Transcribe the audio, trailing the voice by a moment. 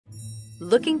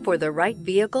Looking for the right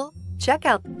vehicle? Check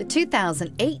out the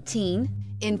 2018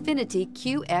 INFINITI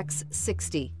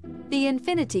QX60. The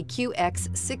INFINITI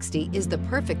QX60 is the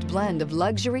perfect blend of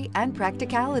luxury and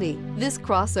practicality. This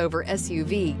crossover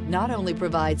SUV not only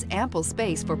provides ample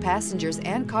space for passengers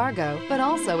and cargo, but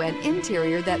also an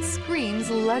interior that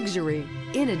screams luxury.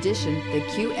 In addition, the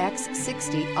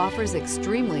QX60 offers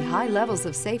extremely high levels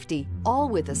of safety, all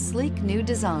with a sleek new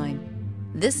design.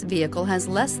 This vehicle has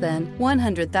less than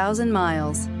 100,000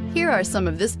 miles. Here are some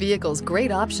of this vehicle's great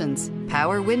options: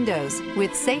 power windows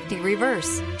with safety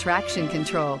reverse, traction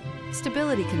control,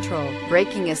 stability control,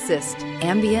 braking assist,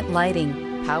 ambient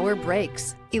lighting, power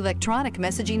brakes, electronic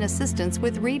messaging assistance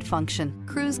with read function,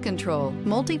 cruise control,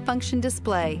 multifunction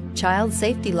display, child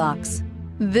safety locks.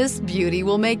 This beauty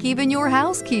will make even your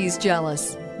house keys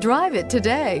jealous. Drive it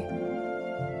today.